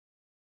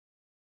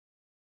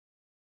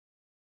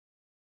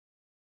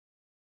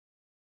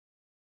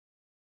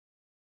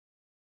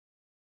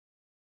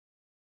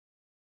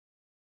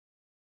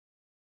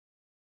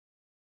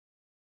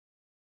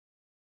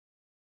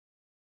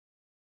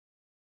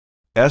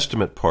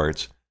Estimate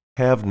parts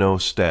have no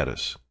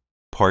status.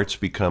 Parts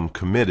become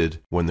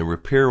committed when the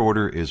repair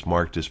order is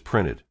marked as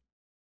printed.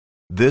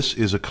 This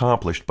is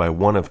accomplished by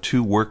one of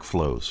two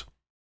workflows: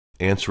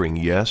 answering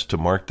yes to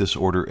mark this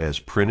order as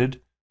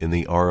printed in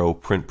the RO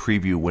Print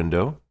Preview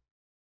window,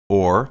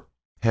 or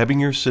having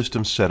your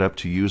system set up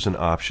to use an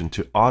option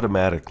to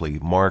automatically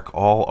mark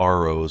all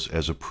ROs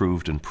as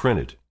approved and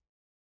printed.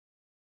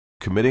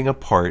 Committing a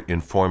part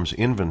informs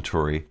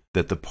inventory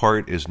that the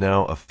part is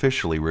now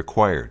officially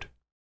required.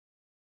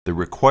 The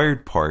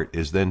required part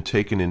is then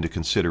taken into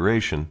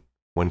consideration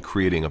when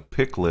creating a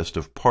pick list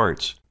of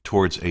parts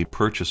towards a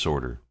purchase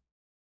order.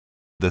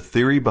 The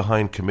theory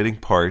behind committing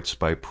parts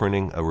by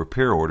printing a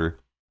repair order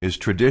is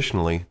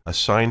traditionally a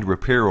signed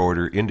repair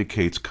order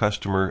indicates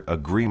customer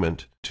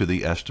agreement to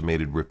the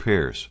estimated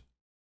repairs.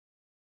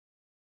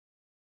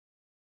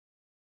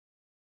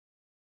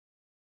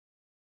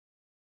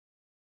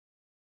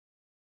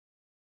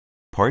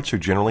 Parts are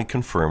generally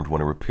confirmed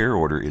when a repair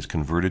order is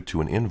converted to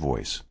an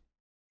invoice.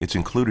 It's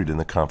included in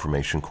the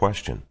confirmation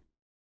question.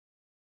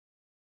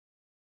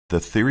 The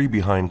theory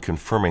behind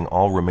confirming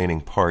all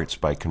remaining parts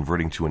by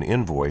converting to an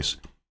invoice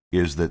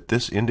is that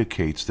this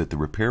indicates that the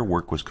repair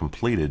work was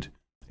completed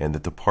and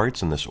that the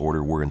parts in this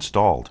order were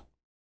installed.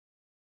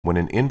 When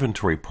an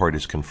inventory part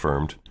is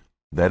confirmed,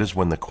 that is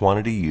when the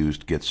quantity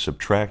used gets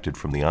subtracted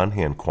from the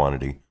on-hand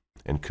quantity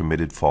and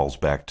committed falls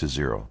back to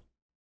zero.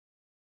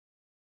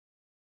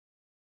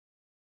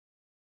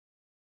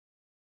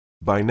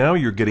 By now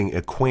you're getting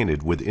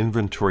acquainted with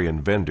inventory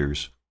and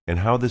vendors and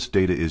how this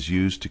data is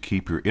used to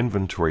keep your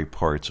inventory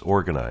parts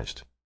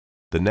organized.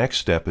 The next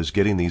step is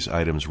getting these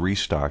items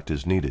restocked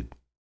as needed.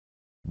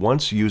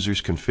 Once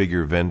users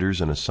configure vendors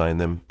and assign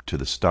them to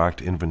the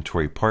stocked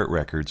inventory part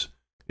records,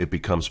 it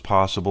becomes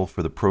possible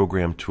for the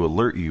program to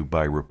alert you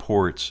by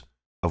reports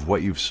of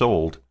what you've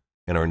sold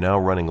and are now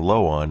running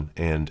low on,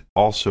 and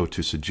also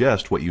to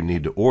suggest what you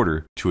need to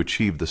order to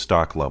achieve the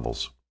stock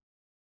levels.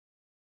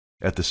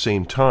 At the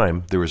same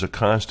time, there is a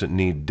constant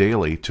need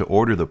daily to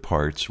order the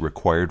parts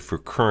required for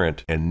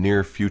current and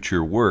near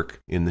future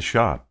work in the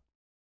shop.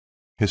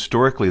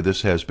 Historically,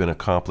 this has been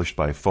accomplished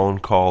by phone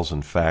calls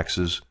and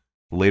faxes,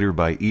 later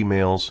by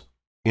emails,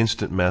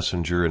 instant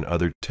messenger, and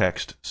other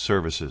text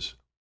services.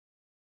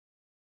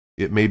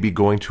 It may be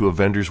going to a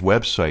vendor's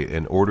website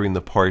and ordering the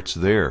parts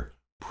there,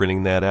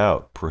 printing that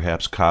out,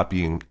 perhaps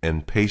copying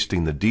and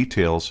pasting the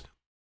details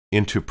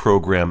into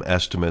program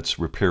estimates,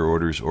 repair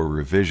orders, or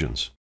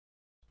revisions.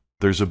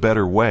 There's a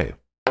better way.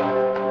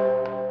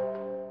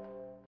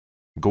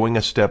 Going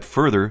a step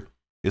further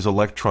is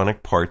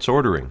electronic parts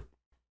ordering.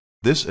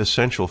 This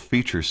essential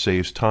feature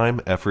saves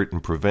time, effort,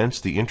 and prevents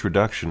the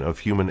introduction of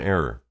human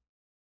error.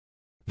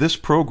 This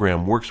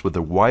program works with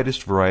the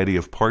widest variety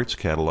of parts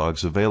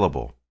catalogs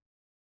available.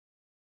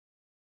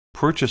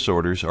 Purchase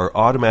orders are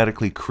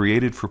automatically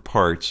created for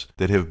parts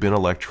that have been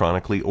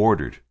electronically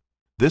ordered.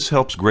 This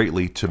helps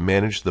greatly to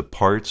manage the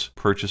parts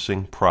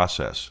purchasing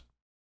process.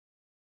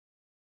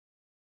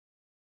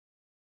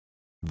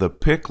 The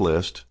pick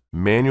list,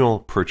 manual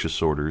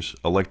purchase orders,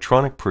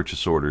 electronic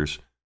purchase orders,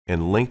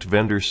 and linked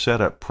vendor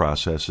setup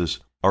processes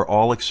are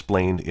all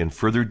explained in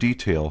further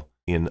detail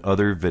in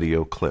other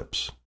video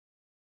clips.